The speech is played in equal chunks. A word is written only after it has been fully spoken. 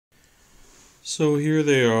So here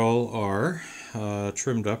they all are,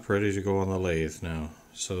 trimmed up, ready to go on the lathe now.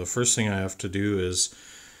 So the first thing I have to do is,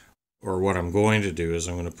 or what I'm going to do is,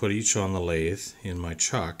 I'm going to put each on the lathe in my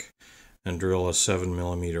chuck and drill a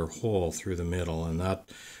 7mm hole through the middle, and that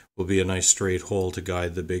will be a nice straight hole to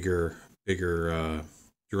guide the bigger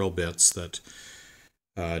drill bits that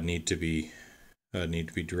need to be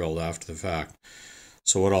drilled after the fact.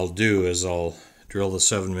 So what I'll do is I'll drill the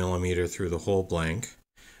 7mm through the hole blank,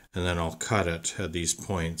 and then I'll cut it at these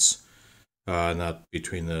points, and that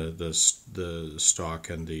between the stock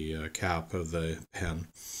and the cap of the pen.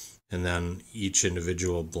 And then each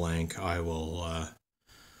individual blank I will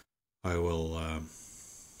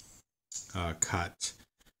cut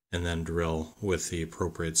and then drill with the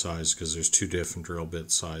appropriate size, because there's two different drill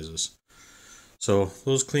bit sizes. So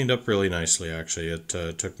those cleaned up really nicely. Actually, it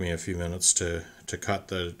took me a few minutes to cut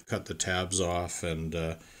the tabs off, and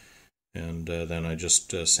then I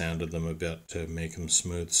just sanded them a bit to make them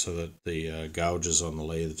smooth, so that the gouges on the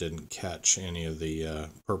lathe didn't catch any of the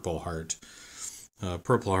purple heart.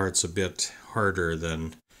 Purple heart's a bit harder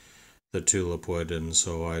than the tulip wood, and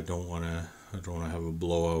so I don't want to have a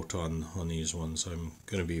blowout on these ones. I'm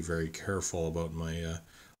going to be very careful about my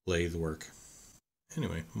lathe work.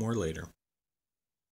 Anyway, more later.